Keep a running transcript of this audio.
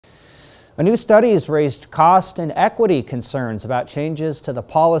A new study has raised cost and equity concerns about changes to the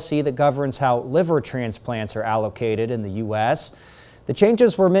policy that governs how liver transplants are allocated in the U.S. The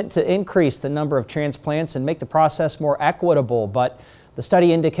changes were meant to increase the number of transplants and make the process more equitable, but the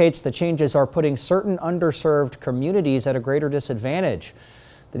study indicates the changes are putting certain underserved communities at a greater disadvantage.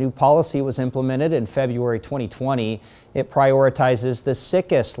 The new policy was implemented in February 2020. It prioritizes the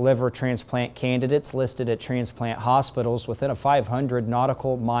sickest liver transplant candidates listed at transplant hospitals within a 500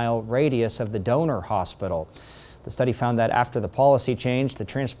 nautical mile radius of the donor hospital. The study found that after the policy change, the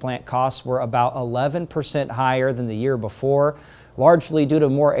transplant costs were about 11% higher than the year before, largely due to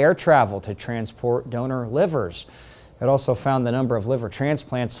more air travel to transport donor livers. It also found the number of liver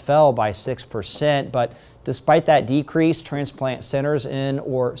transplants fell by 6%, but despite that decrease, transplant centers in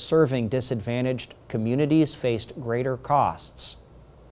or serving disadvantaged communities faced greater costs.